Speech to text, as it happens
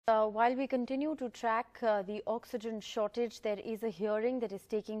While we continue to track the oxygen shortage, there is a hearing that is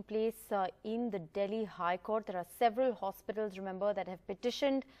taking place in the Delhi High Court. There are several hospitals, remember, that have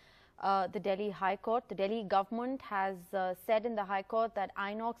petitioned the Delhi High Court. The Delhi government has said in the High Court that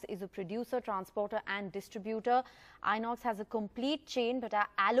Inox is a producer, transporter and distributor. Inox has a complete chain, but our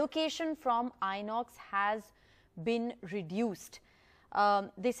allocation from Inox has been reduced.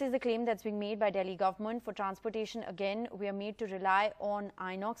 This is the claim that's being made by Delhi government. For transportation, again, we are made to rely on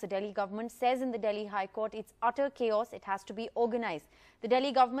Inox. The Delhi government says in the Delhi High Court it's utter chaos. It has to be organized. The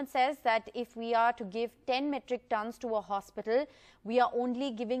Delhi government says that if we are to give 10 metric tons to a hospital, we are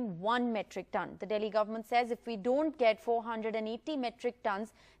only giving 1 metric ton. The Delhi government says if we don't get 480 metric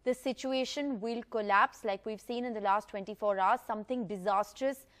tons, the situation will collapse. Like we've seen in the last 24 hours, something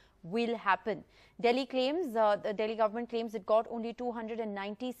disastrous will happen. Delhi claims, the Delhi government claims it got only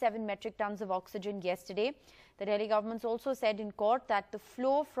 297 metric tons of oxygen yesterday. The Delhi government also said in court that the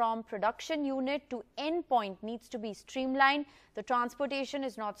flow from production unit to end point needs to be streamlined. The transportation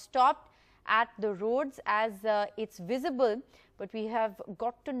is not stopped at the roads as it's visible, but we have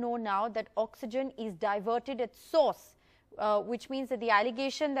got to know now that oxygen is diverted at source. Which means that the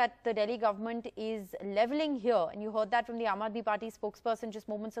allegation that the Delhi government is levelling here, and you heard that from the Aam Aadmi Party spokesperson just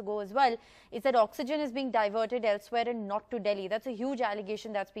moments ago as well, is that oxygen is being diverted elsewhere and not to Delhi. That's a huge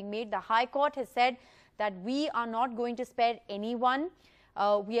allegation that's being made. The High Court has said that we are not going to spare anyone.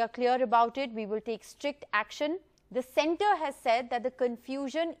 We are clear about it. We will take strict action. The centre has said that the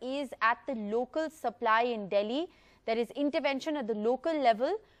confusion is at the local supply in Delhi. There is intervention at the local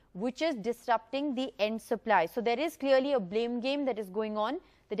level, which is disrupting the end supply. So there is clearly a blame game that is going on.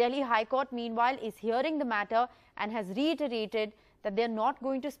 The Delhi High Court, meanwhile, is hearing the matter and has reiterated that they are not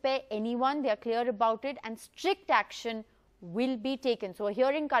going to spare anyone. They are clear about it and strict action will be taken. So a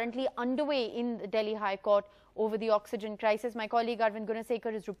hearing currently underway in the Delhi High Court over the oxygen crisis. My colleague Arvind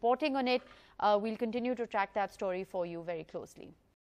Gunasekar is reporting on it. We'll continue to track that story for you very closely.